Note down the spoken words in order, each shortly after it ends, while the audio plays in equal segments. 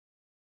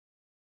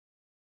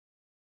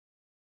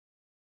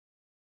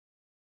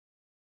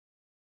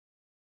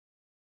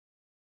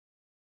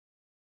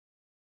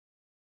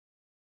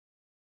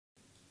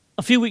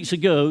A few weeks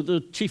ago, the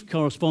chief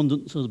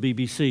correspondent of the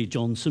BBC,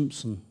 John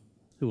Simpson,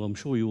 who I'm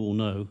sure you all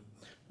know,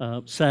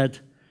 said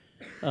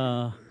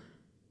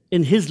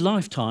in his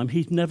lifetime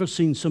he'd never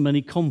seen so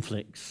many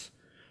conflicts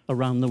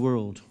around the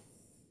world.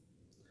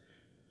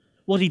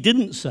 What he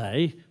didn't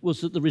say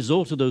was that the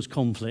result of those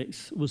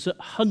conflicts was that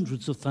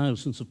hundreds of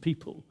thousands of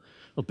people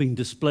have been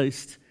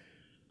displaced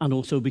and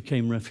also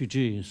became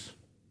refugees.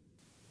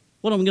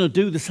 What I'm going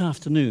to do this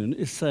afternoon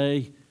is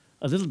say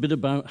a little bit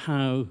about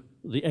how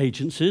the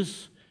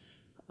agencies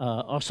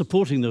are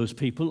supporting those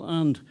people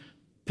and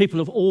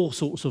people of all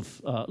sorts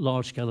of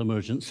large-scale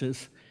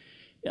emergencies,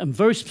 and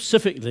very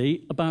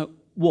specifically about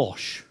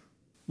WASH.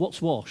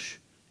 What's WASH?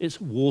 It's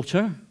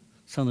water,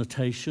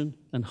 sanitation,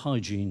 and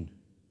hygiene.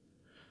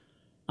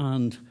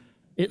 And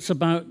it's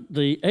about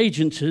the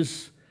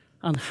agencies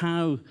and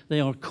how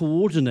they are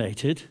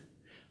coordinated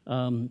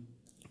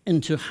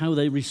into how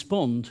they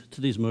respond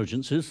to these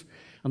emergencies.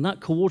 And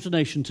that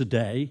coordination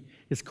today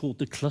is called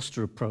the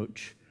cluster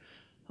approach.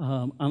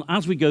 And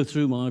as we go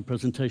through my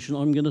presentation,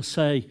 I'm going to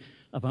say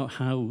about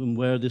how and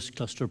where this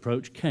cluster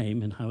approach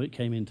came and how it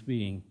came into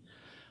being.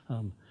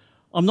 I'm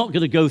not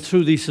going to go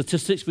through these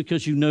statistics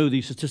because you know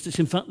these statistics.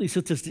 In fact, these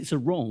statistics are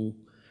wrong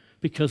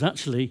because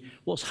actually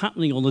what's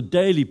happening on a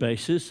daily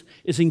basis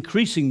is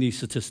increasing these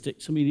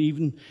statistics. I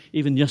mean,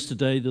 even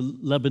yesterday, the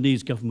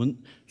Lebanese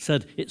government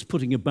said it's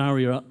putting a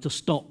barrier up to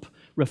stop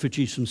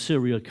refugees from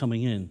Syria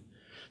coming in.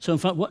 So in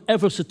fact,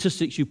 whatever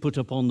statistics you put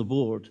up on the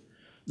board,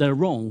 they're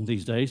wrong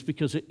these days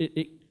because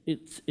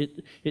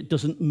it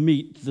doesn't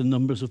meet the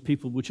numbers of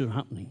people which are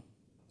happening.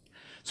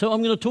 So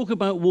I'm going to talk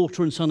about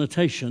water and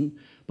sanitation,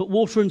 but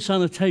water and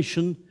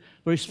sanitation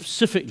very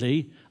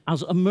specifically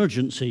as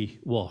emergency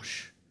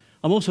WASH.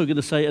 I'm also going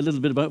to say a little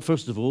bit about,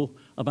 first of all,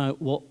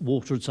 about what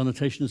water and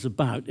sanitation is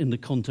about in the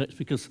context,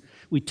 because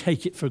we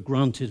take it for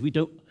granted. We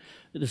don't,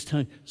 at this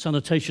time,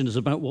 sanitation is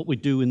about what we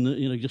do in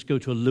the, just go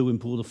to a loo and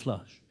pull the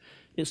flush.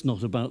 It's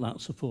not about that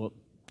support.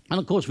 And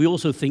of course, we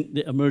also think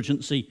that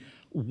emergency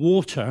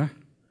water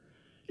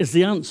is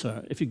the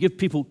answer. If you give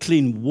people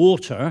clean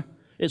water,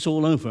 it's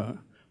all over.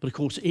 But of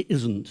course, it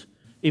isn't.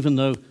 Even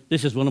though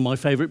this is one of my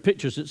favorite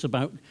pictures, it's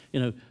about,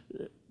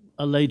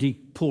 a lady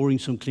pouring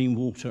some clean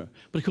water.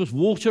 But of course,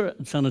 water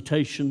and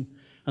sanitation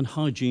and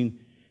hygiene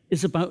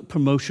is about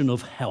promotion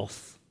of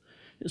health.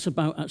 It's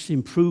about actually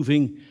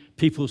improving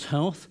people's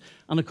health.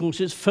 And of course,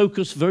 it's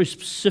focused very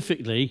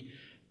specifically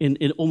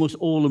in almost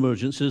all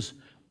emergencies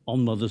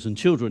on mothers and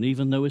children,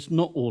 even though it's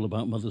not all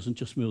about mothers and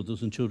just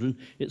mothers and children.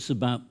 It's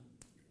about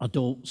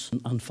adults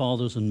and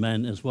fathers and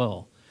men as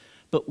well.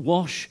 But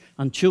WASH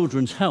and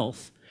children's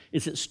health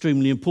is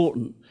extremely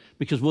important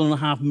because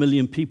 1.5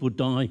 million people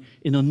die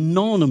in a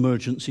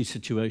non-emergency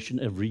situation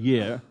every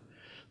year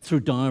through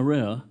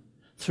diarrhea,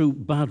 through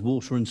bad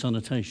water and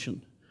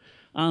sanitation.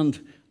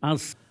 And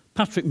as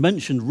Patrick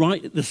mentioned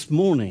right this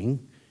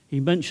morning,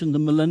 he mentioned the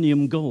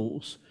Millennium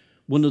Goals.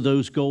 One of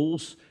those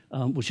goals,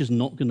 which is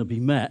not going to be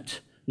met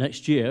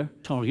next year,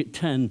 Target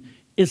 10,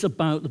 is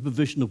about the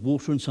provision of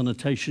water and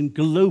sanitation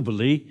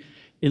globally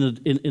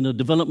in a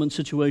development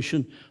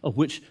situation of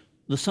which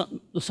the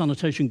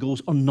sanitation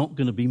goals are not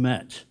going to be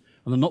met.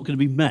 And they're not going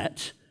to be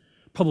met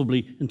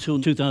probably until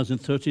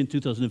 2030 and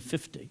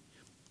 2050.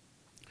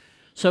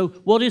 So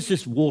what is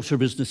this water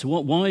business?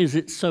 Why is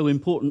it so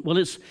important? Well,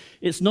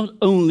 it's not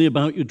only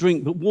about your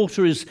drink, but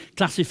water is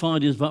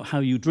classified as about how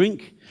you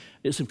drink.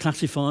 It's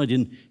classified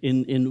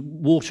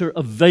in water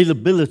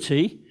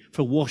availability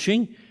for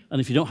washing. And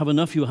if you don't have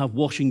enough, you'll have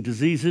washing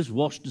diseases,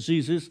 wash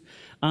diseases.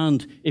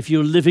 And if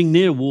you're living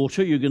near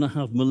water, you're going to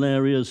have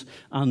malarias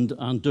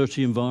and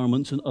dirty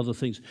environments and other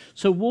things.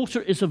 So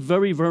water is a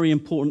very, very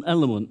important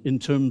element in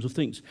terms of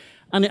things.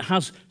 And it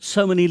has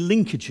so many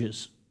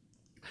linkages.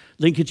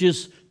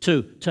 Linkages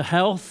to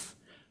health,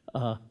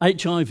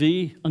 HIV,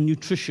 and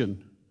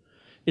nutrition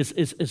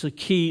is a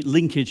key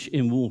linkage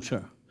in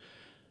water.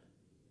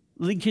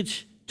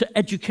 Linkage to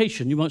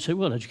education. You might say,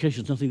 well,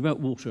 education is nothing about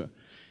water.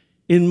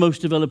 In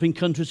most developing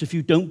countries, if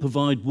you don't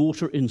provide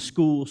water in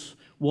schools,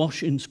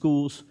 WASH in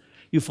schools,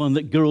 you find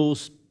that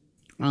girls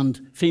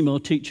and female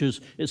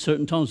teachers at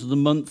certain times of the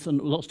month and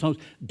lots of times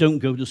don't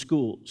go to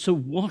school. So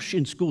WASH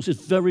in schools is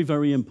very,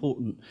 very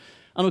important.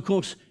 And of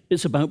course,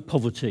 it's about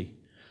poverty.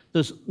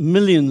 There's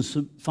millions,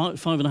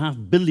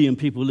 5.5 billion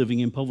people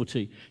living in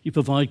poverty. You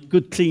provide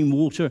good, clean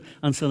water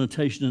and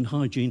sanitation and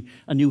hygiene,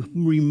 and you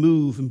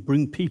remove and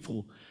bring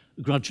people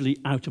gradually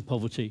out of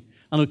poverty.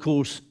 And of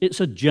course, it's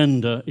a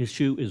gender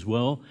issue as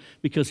well,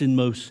 because in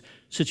most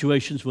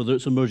situations, whether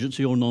it's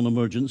emergency or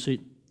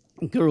non-emergency,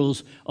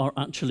 girls are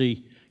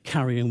actually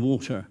carrying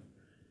water.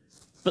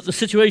 But the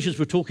situations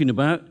we're talking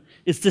about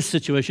is this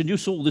situation. You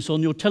saw this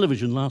on your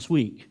television last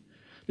week.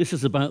 This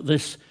is about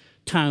this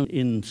town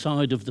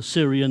inside of the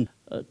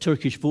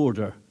Syrian-Turkish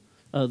border,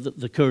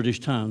 the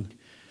Kurdish town.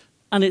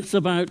 And it's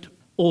about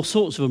all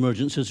sorts of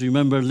emergencies. You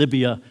remember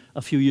Libya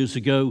a few years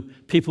ago,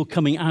 people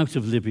coming out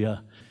of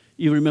Libya.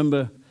 You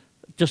remember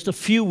just a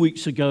few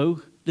weeks ago,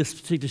 this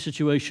particular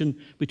situation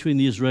between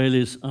the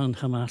Israelis and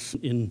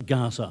Hamas in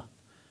Gaza.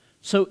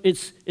 So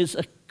it's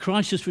a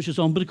crisis which is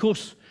on, but of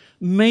course,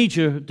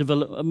 major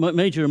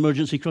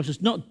emergency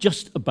crisis, not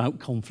just about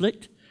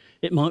conflict.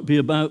 It might be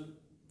about,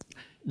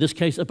 in this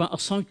case, about a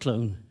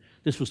cyclone.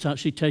 This was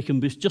actually taken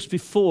just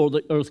before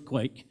the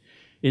earthquake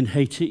in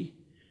Haiti,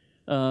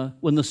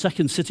 when the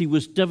second city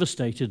was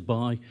devastated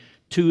by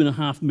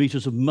 2.5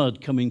 meters of mud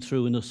coming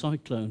through in a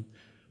cyclone.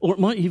 Or it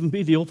might even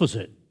be the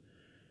opposite.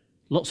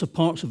 Lots of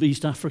parts of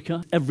East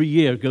Africa every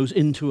year goes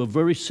into a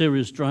very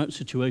serious drought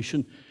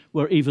situation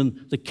where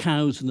even the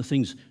cows and the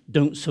things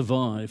don't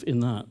survive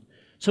in that.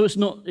 So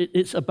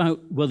it's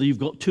about whether you've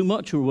got too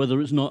much or whether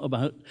it's not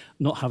about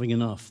not having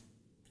enough.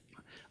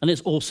 And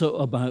it's also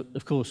about,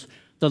 of course,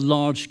 the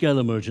large-scale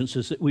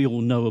emergencies that we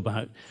all know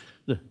about,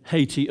 the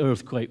Haiti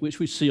earthquake, which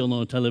we see on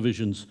our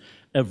televisions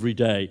every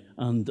day,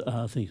 and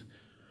things.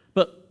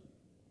 But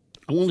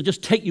I want to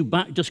just take you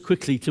back just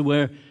quickly to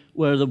where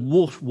the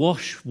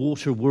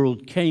water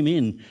world came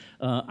in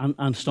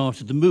and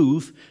started to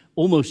move,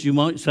 almost, you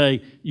might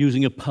say,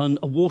 using a pun,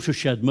 a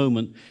watershed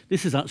moment.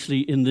 This is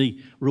actually in the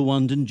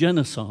Rwandan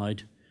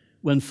genocide,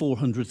 when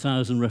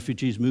 400,000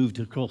 refugees moved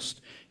across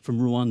from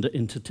Rwanda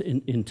into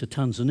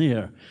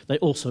Tanzania. They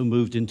also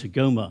moved into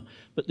Goma.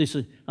 But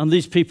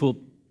these people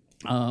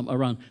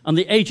around, and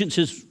the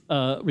agencies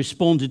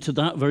responded to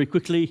that very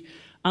quickly,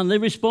 and they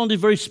responded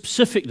very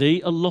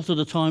specifically a lot of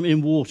the time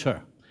in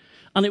water.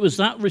 And it was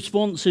that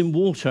response in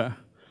water,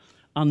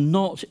 and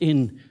not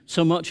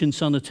so much in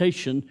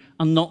sanitation,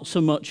 and not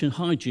so much in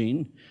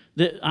hygiene,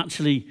 that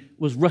actually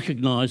was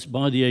recognized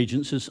by the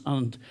agencies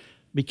and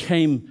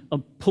became a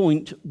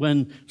point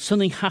when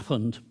something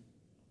happened.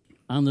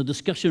 And the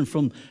discussion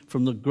from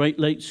the Great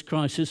Lakes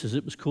crisis, as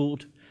it was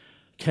called,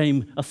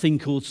 came a thing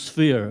called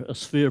SPHERE, a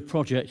SPHERE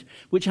project,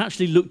 which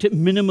actually looked at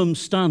minimum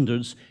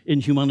standards in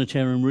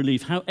humanitarian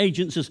relief, how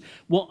agencies,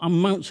 what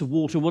amounts of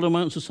water, what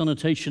amounts of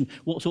sanitation,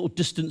 what sort of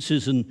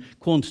distances and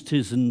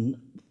quantities and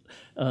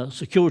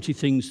security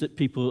things that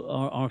people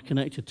are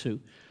connected to.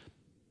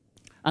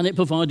 And it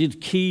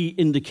provided key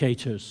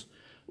indicators,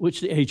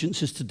 which the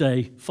agencies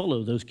today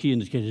follow, those key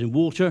indicators. In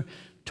water,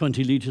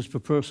 20 litres per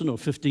person or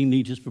 15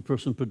 litres per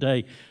person per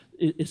day.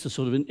 It's a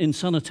sort of, in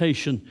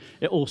sanitation,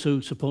 it also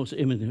supports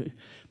imaging.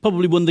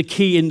 Probably one of the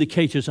key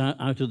indicators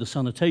out of the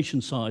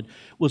sanitation side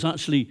was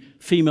actually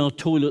female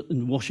toilet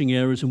and washing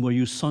areas and where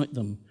you site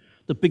them.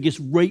 The biggest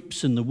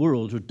rapes in the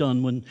world are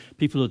done when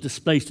people are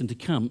displaced into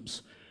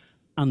camps,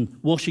 and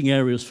washing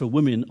areas for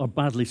women are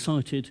badly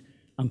sited,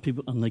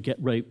 and they get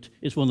raped.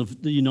 It's one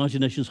of the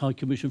United Nations High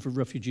Commission for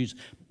Refugees'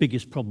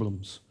 biggest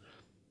problems.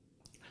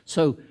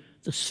 So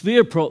the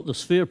SPHERE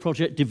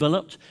project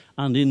developed,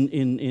 and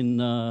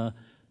in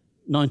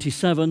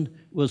 97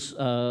 was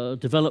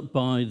developed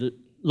by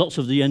lots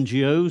of the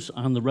NGOs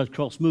and the Red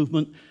Cross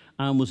movement,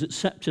 and was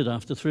accepted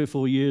after 3 or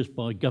 4 years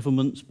by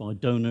governments, by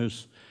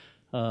donors,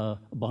 by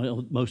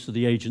most of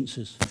the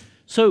agencies.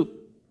 So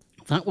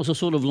that was a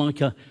sort of like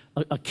a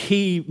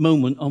key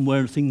moment on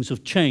where things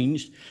have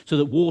changed, so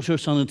that water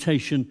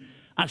sanitation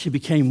actually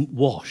became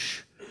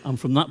WASH. And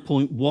from that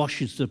point,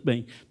 WASH is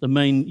the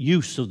main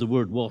use of the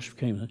word WASH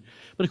came.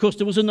 But of course,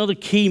 there was another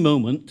key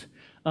moment,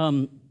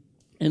 and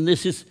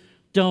this is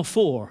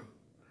Darfur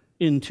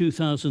in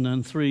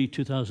 2003,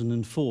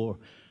 2004.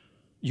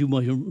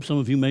 Some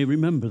of you may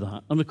remember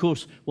that. And of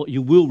course, what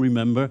you will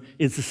remember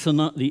is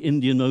the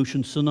Indian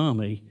Ocean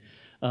tsunami,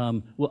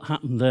 what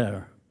happened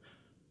there.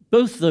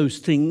 Both those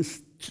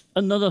things,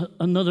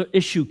 another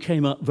issue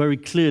came up very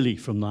clearly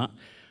from that,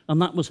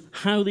 and that was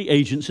how the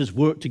agencies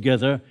worked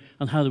together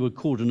and how they were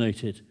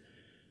coordinated.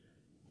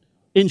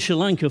 In Sri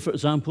Lanka, for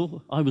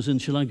example, I was in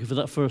Sri Lanka for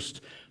that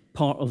first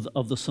part of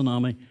the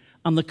tsunami,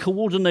 and the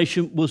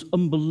coordination was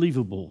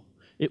unbelievable.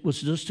 It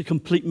was just a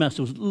complete mess.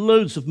 There was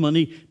loads of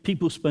money,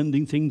 people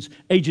spending things,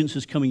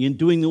 agencies coming in,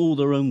 doing all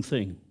their own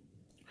thing.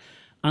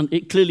 And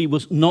it clearly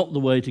was not the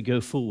way to go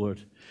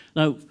forward.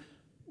 Now,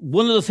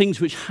 one of the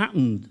things which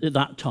happened at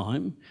that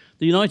time,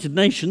 the United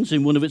Nations,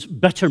 in one of its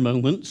better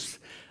moments,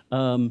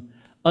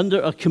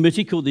 under a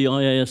committee called the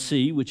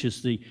IASC, which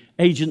is the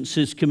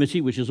agencies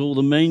committee, which is all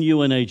the main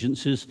UN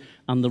agencies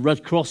and the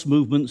Red Cross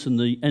movements and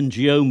the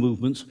NGO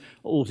movements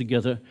all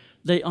together,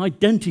 they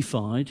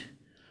identified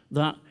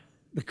that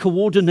the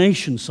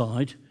coordination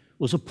side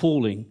was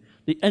appalling.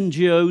 The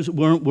NGOs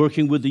weren't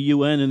working with the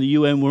UN, and the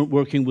UN weren't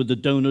working with the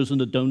donors, and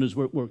the donors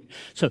weren't working.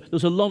 So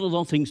there's a lot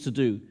of things to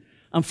do.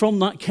 And from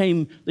that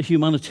came the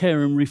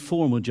humanitarian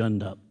reform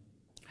agenda,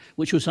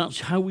 which was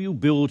how you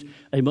build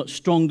a much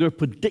stronger,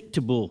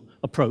 predictable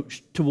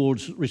approach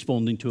towards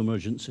responding to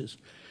emergencies.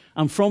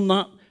 And from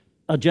that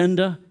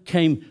agenda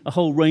came a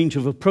whole range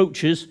of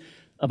approaches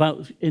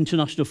about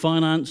international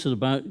finance and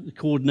about the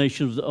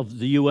coordination of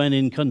the UN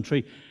in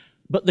country,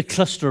 but the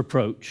cluster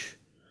approach.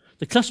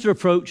 The cluster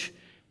approach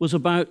was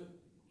about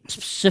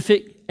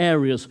specific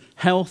areas: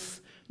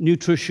 health,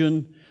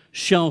 nutrition,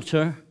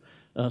 shelter,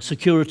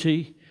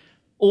 security.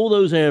 All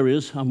those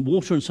areas, and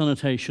water and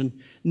sanitation,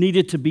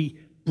 needed to be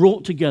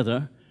brought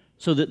together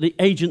so that the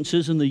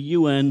agencies and the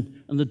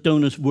UN and the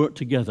donors work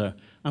together.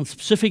 And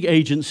specific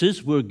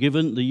agencies were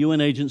given, the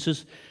UN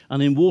agencies,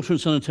 and in water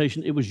and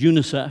sanitation, it was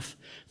UNICEF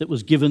that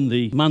was given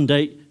the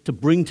mandate to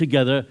bring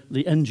together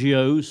the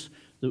NGOs,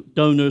 the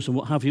donors and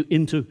what have you,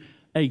 into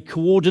a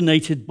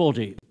coordinated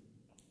body.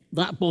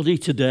 That body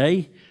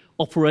today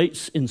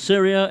operates in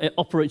Syria, it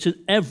operates in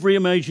every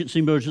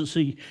emergency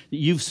that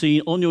you've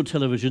seen on your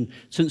television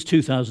since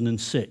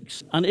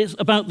 2006. And it's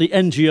about the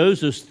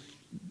NGOs.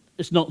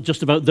 It's not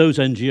just about those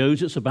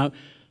NGOs, it's about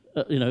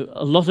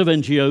a lot of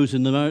NGOs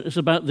in the. It's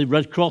about the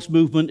Red Cross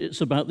movement,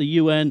 it's about the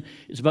UN,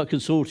 it's about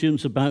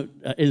consortiums, about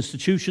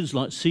institutions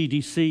like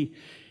CDC,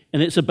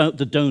 and it's about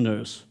the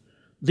donors.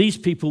 These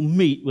people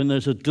meet when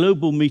there's a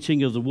global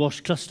meeting of the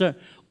WASH cluster,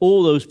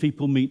 all those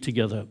people meet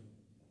together.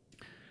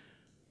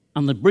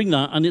 And they bring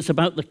that, and it's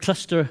about the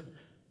cluster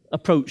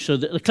approach. So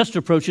the cluster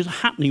approach is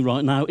happening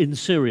right now in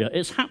Syria.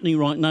 It's happening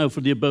right now for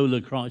the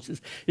Ebola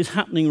crisis. It's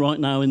happening right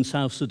now in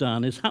South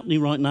Sudan. It's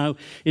happening right now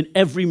in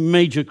every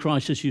major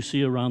crisis you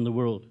see around the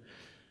world.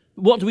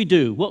 What do we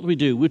do? What do we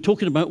do? We're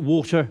talking about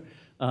water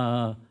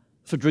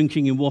for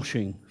drinking and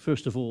washing,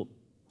 first of all.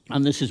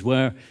 And this is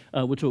where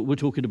we're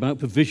talking about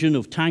provision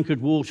of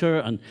tankered water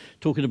and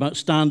talking about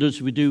standards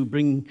we do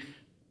bring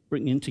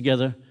in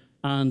together.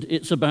 And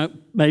it's about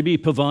maybe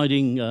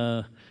providing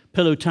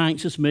pillow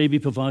tanks, it's maybe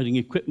providing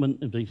equipment,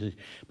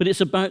 but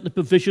it's about the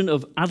provision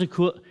of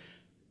adequate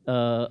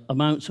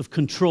amounts of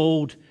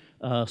controlled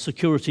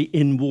security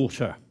in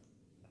water.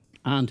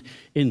 And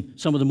in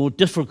some of the more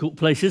difficult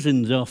places,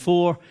 in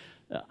Darfur,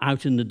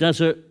 out in the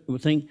desert,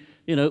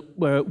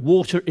 where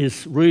water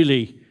is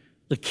really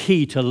the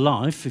key to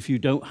life. If you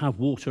don't have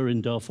water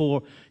in Darfur,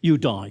 you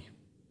die.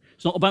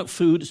 It's not about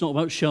food, it's not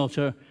about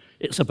shelter,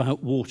 it's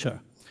about water.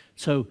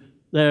 So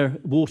there,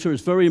 water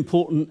is very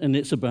important, and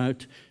it's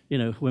about,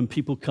 when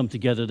people come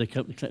together, they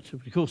come together.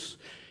 Of course,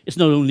 it's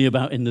not only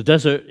about in the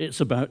desert, it's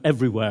about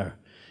everywhere.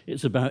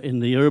 It's about in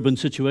the urban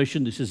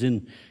situation. This is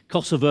in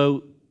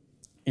Kosovo,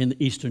 in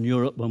Eastern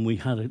Europe, when we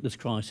had this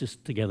crisis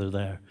together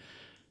there.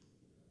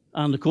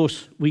 And of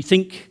course, we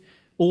think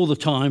all the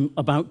time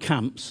about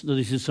camps.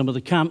 This is some of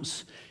the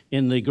camps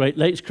in the Great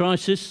Lakes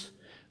crisis.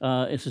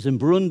 This is in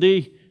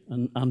Burundi,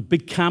 and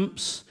big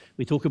camps.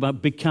 We talk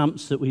about big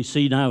camps that we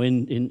see now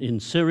in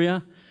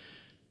Syria.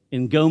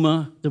 In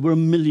Goma, there were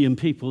 1 million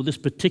people. This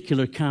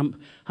particular camp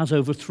has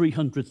over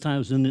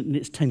 300,000, and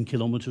it's 10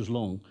 kilometers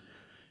long.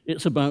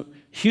 It's about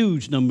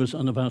huge numbers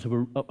and about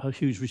a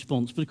huge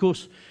response. But of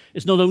course,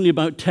 it's not only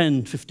about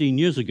 10, 15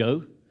 years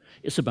ago,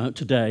 it's about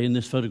today. And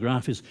this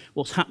photograph is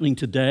what's happening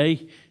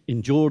today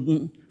in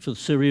Jordan for the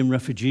Syrian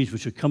refugees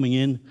which are coming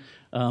in.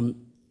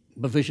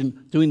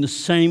 Provision, doing the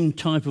same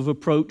type of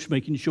approach,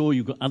 making sure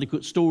you've got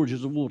adequate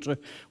storages of water,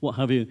 what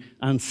have you,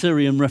 and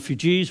Syrian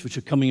refugees which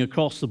are coming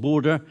across the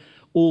border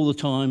all the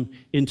time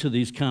into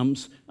these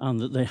camps, and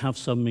that they have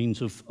some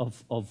means of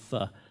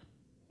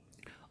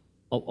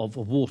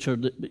water,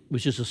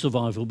 which is a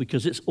survival,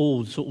 because it's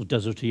all sort of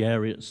deserty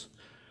areas.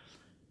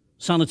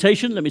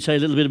 Sanitation, let me say a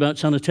little bit about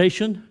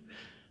sanitation.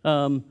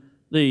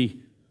 The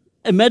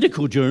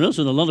medical journals,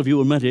 and a lot of you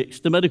are medics,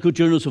 the medical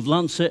journals of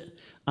Lancet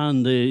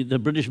and the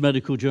British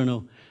Medical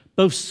Journal,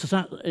 both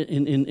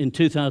in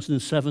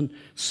 2007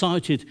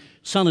 cited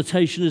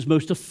sanitation as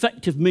most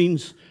effective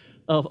means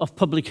of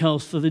public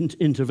health for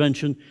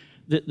intervention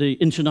that the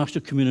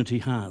international community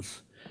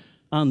has.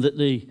 And that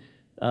the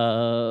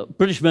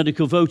British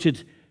Medical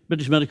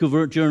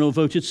Journal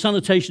voted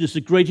sanitation is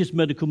the greatest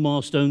medical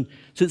milestone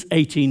since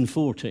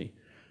 1840.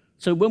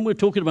 So when we're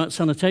talking about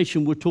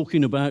sanitation, we're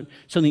talking about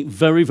something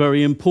very,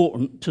 very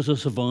important to the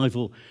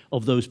survival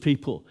of those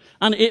people.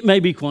 And it may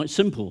be quite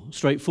simple,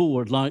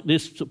 straightforward, like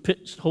this,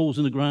 pits, holes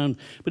in the ground,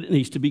 but it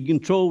needs to be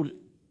controlled.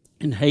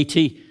 In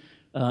Haiti,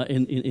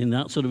 in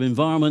that sort of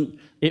environment,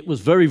 it was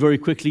very, very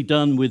quickly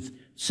done with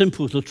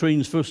simple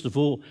latrines, first of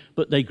all,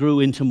 but they grew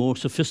into more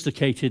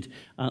sophisticated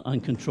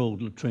and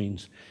controlled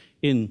latrines.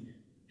 In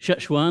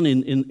Sichuan,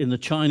 in the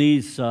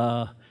Chinese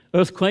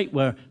earthquake,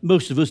 where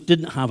most of us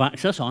didn't have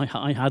access.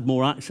 I had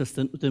more access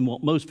than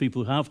what most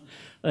people have.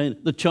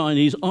 The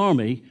Chinese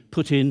army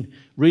put in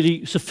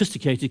really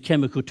sophisticated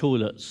chemical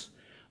toilets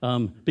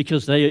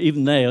because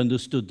even they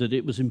understood that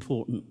it was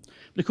important.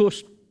 But of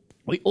course,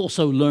 we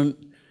also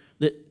learned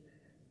that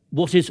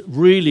what is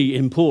really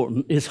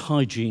important is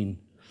hygiene,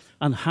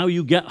 and how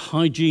you get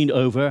hygiene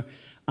over,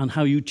 and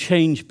how you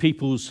change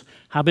people's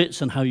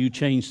habits, and how you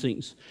change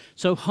things.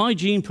 So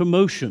hygiene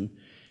promotion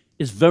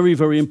is very,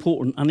 very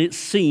important, and it's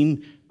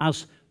seen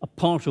as a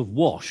part of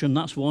WASH, and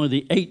that's why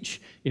the H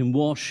in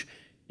WASH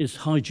is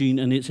hygiene,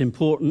 and it's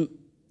important.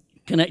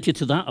 Connected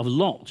to that a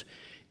lot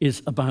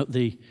is about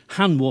the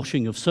hand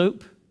washing of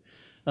soap,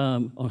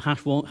 or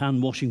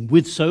hand washing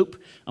with soap,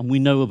 and we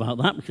know about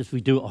that because we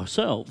do it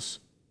ourselves,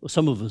 or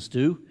some of us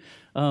do.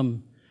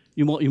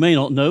 What you may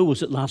not know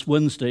was that last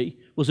Wednesday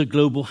was a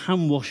global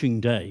hand washing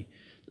day.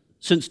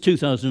 Since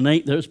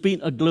 2008, there's been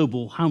a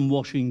global hand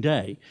washing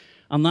day,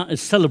 and that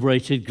is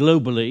celebrated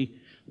globally,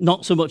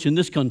 not so much in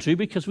this country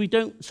because we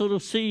don't sort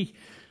of see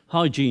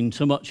hygiene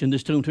so much in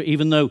this country,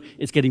 even though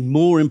it's getting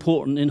more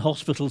important in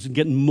hospitals and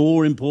getting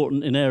more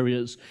important in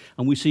areas.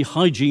 And we see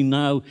hygiene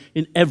now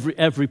in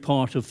every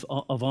part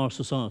of our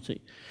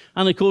society.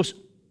 And of course,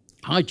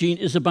 hygiene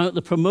is about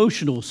the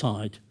promotional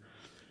side.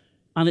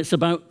 And it's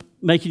about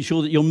making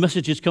sure that your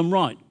messages come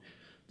right.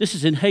 This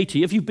is in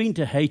Haiti. If you've been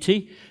to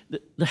Haiti,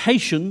 the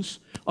Haitians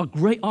are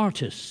great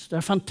artists.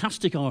 They're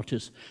fantastic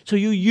artists. So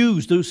you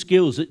use those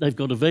skills that they've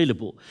got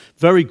available.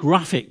 Very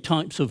graphic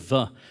types of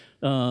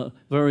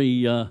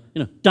very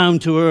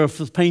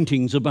down-to-earth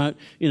paintings about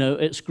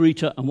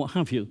excreta and what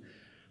have you.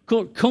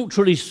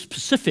 Culturally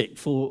specific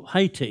for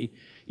Haiti,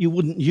 you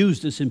wouldn't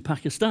use this in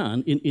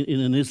Pakistan, in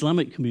an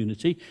Islamic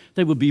community.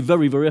 They would be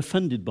very, very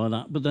offended by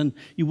that, but then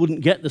you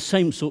wouldn't get the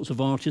same sorts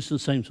of artists and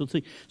the same sort of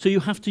thing. So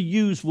you have to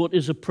use what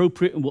is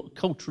appropriate and what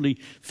culturally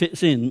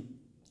fits in,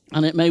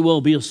 and it may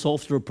well be a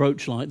softer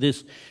approach like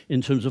this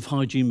in terms of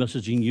hygiene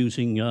messaging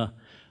using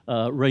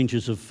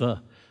ranges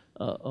of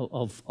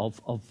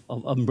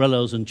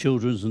umbrellas and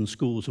children's and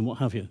schools and what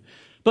have you.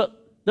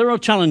 But there are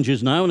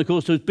challenges now, and of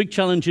course those big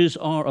challenges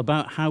are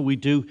about how we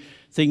do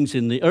things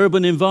in the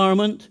urban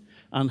environment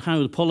and how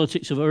the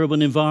politics of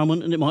urban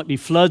environment, and it might be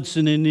floods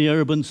in the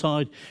urban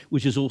side,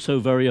 which is also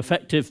very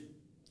effective.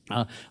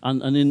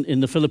 And in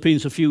the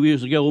Philippines a few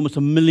years ago, almost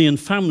 1 million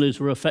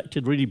families were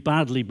affected really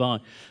badly by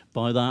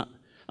that.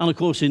 And of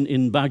course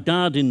in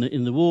Baghdad,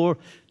 in the war,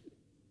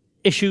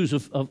 issues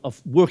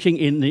of working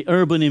in the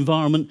urban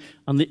environment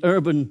and the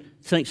urban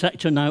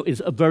sector now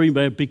is a very,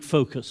 very big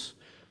focus.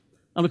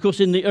 And of course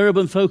in the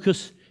urban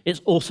focus, it's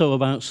also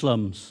about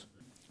slums.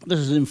 This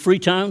is in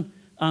Freetown.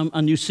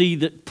 And you see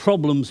the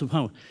problems of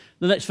how.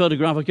 The next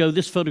photograph I go,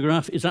 this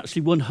photograph is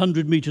actually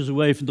 100 meters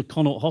away from the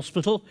Connaught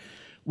Hospital,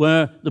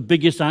 where the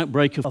biggest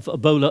outbreak of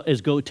Ebola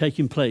is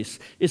taking place.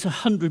 It's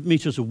 100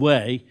 meters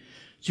away,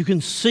 so you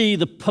can see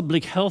the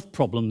public health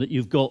problem that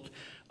you've got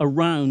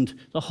around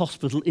the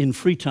hospital in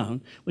Freetown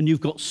when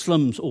you've got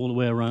slums all the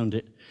way around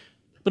it.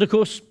 But of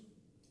course,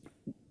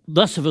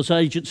 thus of us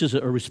agencies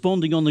that are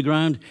responding on the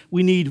ground,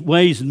 we need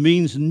ways and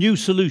means and new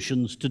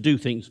solutions to do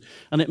things.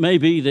 And it may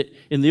be that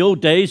in the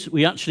old days,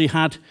 we actually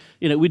had,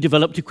 we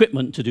developed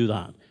equipment to do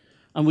that.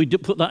 And we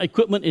put that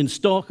equipment in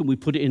stock and we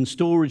put it in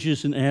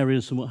storages and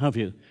areas and what have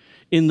you.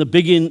 In the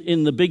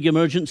big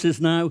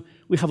emergencies now,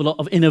 we have a lot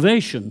of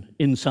innovation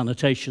in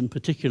sanitation,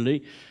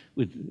 particularly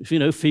with,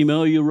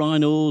 female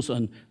urinals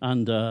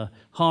and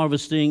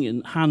harvesting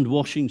and hand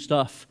washing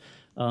stuff,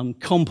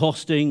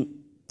 composting,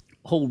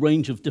 whole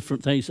range of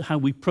different things, how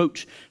we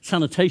approach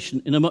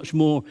sanitation in a much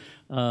more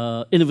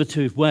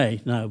innovative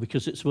way now,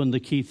 because it's one of the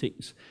key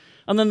things.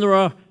 And then there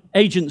are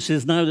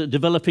agencies now that are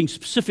developing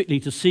specifically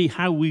to see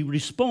how we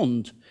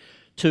respond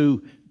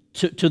to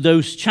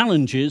those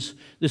challenges.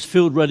 This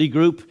Field Ready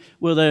group,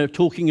 where they're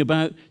talking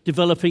about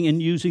developing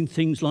and using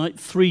things like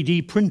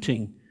 3D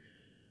printing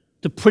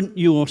to print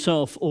you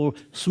yourself, or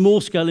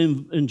small-scale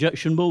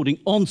injection molding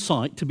on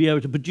site to be able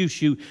to produce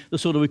you the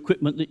sort of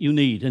equipment that you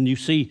need. And you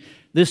see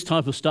this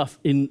type of stuff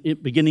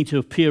beginning to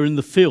appear in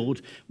the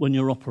field when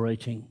you're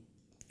operating.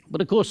 But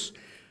of course,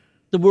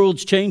 the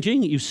world's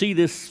changing. You see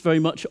this very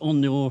much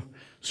on your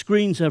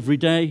screens every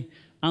day.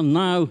 And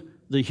now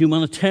the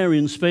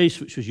humanitarian space,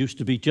 which used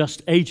to be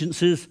just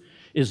agencies,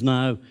 is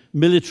now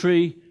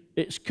military,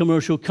 it's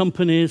commercial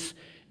companies,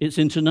 it's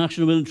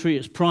international military,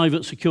 it's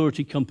private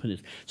security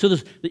companies. So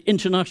the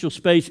international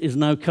space is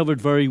now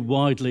covered very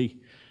widely.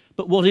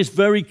 But what is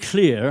very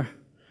clear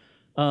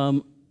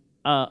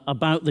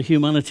about the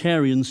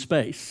humanitarian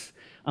space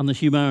and the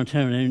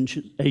humanitarian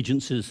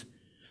agencies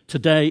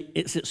today,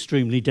 it's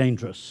extremely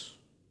dangerous.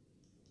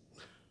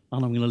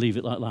 And I'm going to leave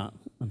it like that.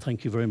 And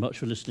thank you very much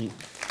for listening.